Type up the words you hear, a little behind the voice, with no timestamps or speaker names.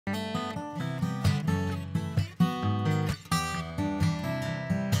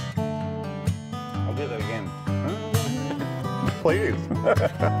Please.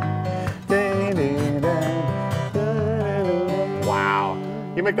 Wow.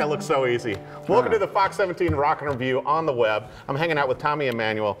 You make that look so easy. Welcome to the Fox 17 Rockin' Review on the web. I'm hanging out with Tommy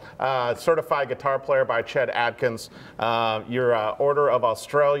Emmanuel, certified guitar player by Chet Atkins. Your Order of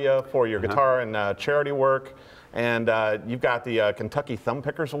Australia for your guitar and charity work. And you've got the Kentucky Thumb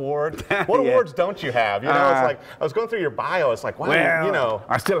Pickers Award. What awards don't you have? You know, it's like, I was going through your bio, it's like, wow, well, you know.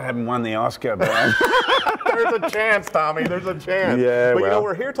 I still haven't won the Oscar, but There's a chance, Tommy, there's a chance. Yeah, but well. you know,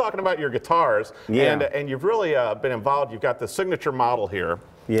 we're here talking about your guitars, and you've really been involved. You've got the signature model here.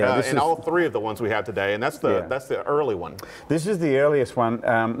 Yeah, and all three of the ones we have today, and that's the early one. This is the earliest one.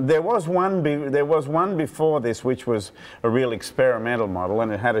 There was one before this, which was a real experimental model,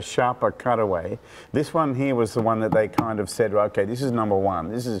 and it had a sharper cutaway. This one here was the one that they kind of said, okay, this is number one.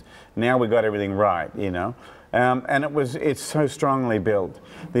 This is now we got everything right, you know. And it's so strongly built.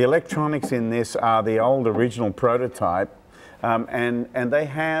 The electronics in this are the old original prototype, and they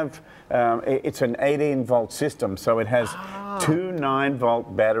have. It's an 18-volt system, so it has two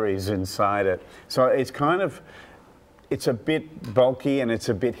 9-volt batteries inside it. So it's kind of, it's a bit bulky and it's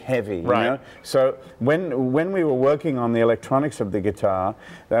a bit heavy, you know? So when we were working on the electronics of the guitar,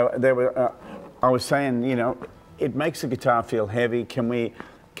 I was saying, you know, it makes the guitar feel heavy.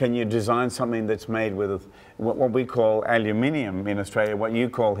 Can you design something that's made with what we call aluminium in Australia, what you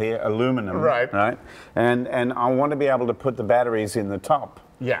call here aluminum, right? And I want to be able to put the batteries in the top.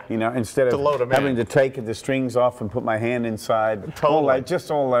 Yeah, you know, instead of having to take the strings off and put my hand inside, just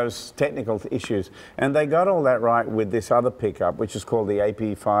all those technical issues. And they got all that right with this other pickup, which is called the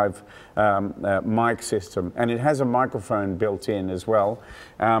AP5 mic system. And it has a microphone built in as well.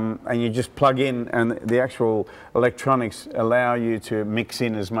 And you just plug in, and the actual electronics allow you to mix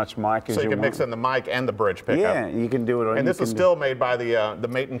in as much mic as you want. So you can mix in the mic and the bridge pickup. Yeah, you can do it. And this is still made by the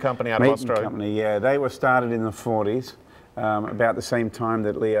Maton company out of Australia. Maton company, yeah. They were started in the 40s. About the same time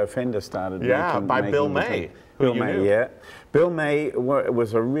that Leo Fender started. Yeah, by Bill May. Bill May, yeah. Bill May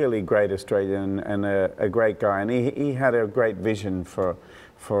was a really great Australian and a great guy, and he had a great vision for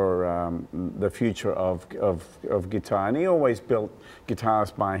the future of guitar, and he always built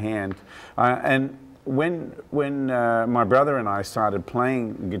guitars by hand. And when my brother and I started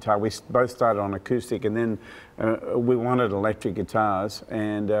playing guitar, we both started on acoustic, and then we wanted electric guitars,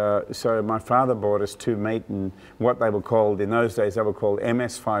 and so my father bought us two Maton, what they were called, in those days they were called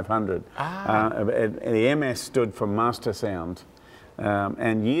MS500. The MS stood for Master Sound.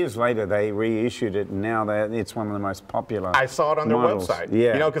 And years later, they reissued it, and now it's one of the most popular. I saw it on their website.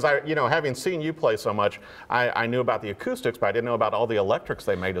 Yeah, you know, because having seen you play so much, I knew about the acoustics, but I didn't know about all the electrics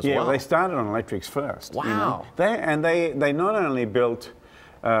they made as well. Yeah, they started on electrics first. Wow. You know? They not only built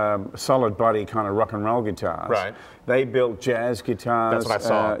solid body kind of rock and roll guitars. Right. They built jazz guitars. That's what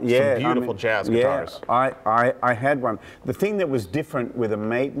I saw. Yeah, some beautiful jazz guitars. Yeah, I had one. The thing that was different with a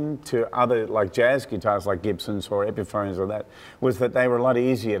Maton to other like jazz guitars like Gibsons or Epiphones or that was that they were a lot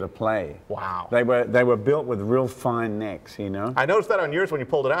easier to play. Wow. They were built with real fine necks, you know. I noticed that on yours when you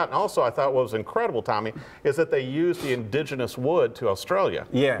pulled it out, and also I thought what was incredible, Tommy, is that they used the indigenous wood to Australia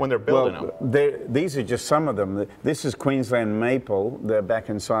when they're building them. These are just some of them. This is Queensland maple. The back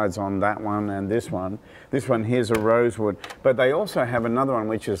and sides on that one and this one. This one here's a rosewood, but they also have another one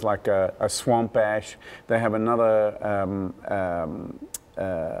which is like a swamp ash. They have another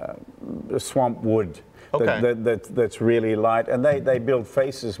swamp wood that's really light, and they build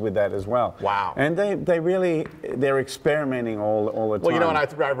faces with that as well. Wow! And they're experimenting all the time. Well, you know, and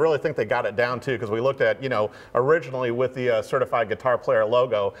I really think they got it down too, because we looked at, you know, originally with the certified guitar player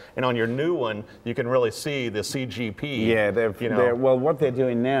logo, and on your new one you can really see the CGP. Yeah, well, what they're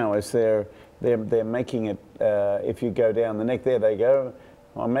doing now is they're making it, if you go down the neck there, they go,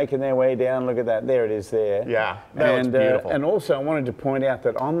 I'm making their way down, look at that, there it is there. Yeah, that looks beautiful. And also I wanted to point out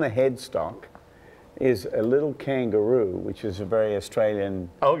that on the headstock is a little kangaroo, which is a very Australian.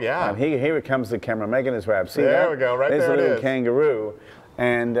 Oh yeah. Here it comes the camera, making its way up. See there we go, right there it is. There's a little kangaroo.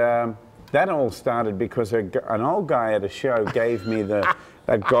 And that all started because an old guy at a show gave me that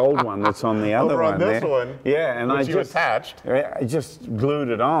gold one that's on the other one there. This one. Yeah, and I just glued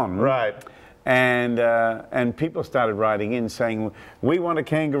it on. Right. And people started writing in saying, we want a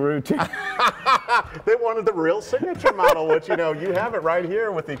kangaroo too. They wanted the real signature model, which, you know, you have it right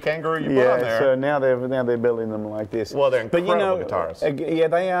here with the kangaroo you put on there. So now they're building them like this. Well, they're incredible guitars. Yeah,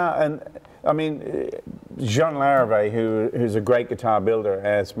 they are. And I mean, Jean Larrivee, who's a great guitar builder,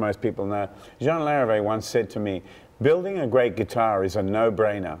 as most people know, Jean Larrivee once said to me, building a great guitar is a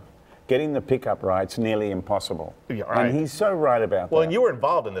no-brainer. Getting the pickup right's nearly impossible. Yeah, right. And he's so right about that. Well, and you were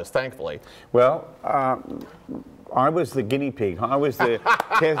involved in this, thankfully. Well, I was the guinea pig. I was the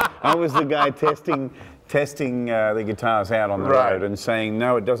I was the guy testing testing the guitars out on the road and saying,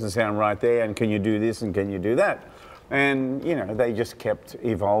 no, it doesn't sound right there, and can you do this and can you do that? And, you know, they just kept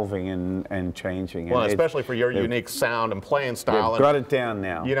evolving and changing. Well, and especially for your unique sound and playing style. We've got it down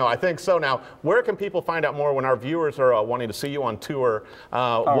now. You know, I think so. Now, where can people find out more when our viewers are wanting to see you on tour?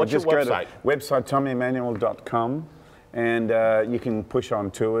 What's your website? Website, tommyemmanuel.com. And you can push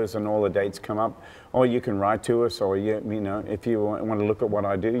on tours and all the dates come up, or you can write to us, or you know, if you want to look at what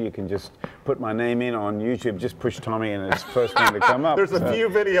I do, you can just put my name in on YouTube, just push Tommy and it's the first one to come up. There's a few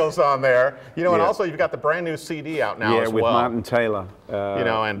videos on there, you know, and also you've got the brand new CD out now as well. Yeah, with Martin Taylor, you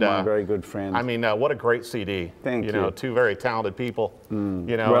know, and my very good friend. I mean, what a great CD. Thank you. You know, two very talented people.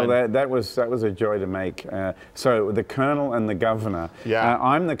 You know, well, that was a joy to make. So the Colonel and the Governor. Yeah.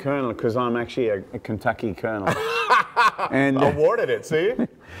 I'm the Colonel because I'm actually a Kentucky Colonel. And awarded it, see?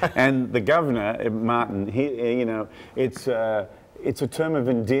 And the Governor, Martin, you know, it's a term of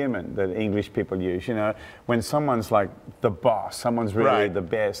endearment that English people use. You know, when someone's like the boss, someone's really the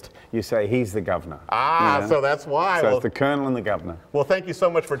best, you say he's the Governor. Ah, you know? so that's why. So it's the Colonel and the Governor. Well, thank you so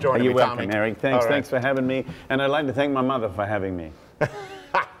much for joining me, You're welcome, Tommy. Eric. Thanks for having me. And I'd like to thank my mother for having me.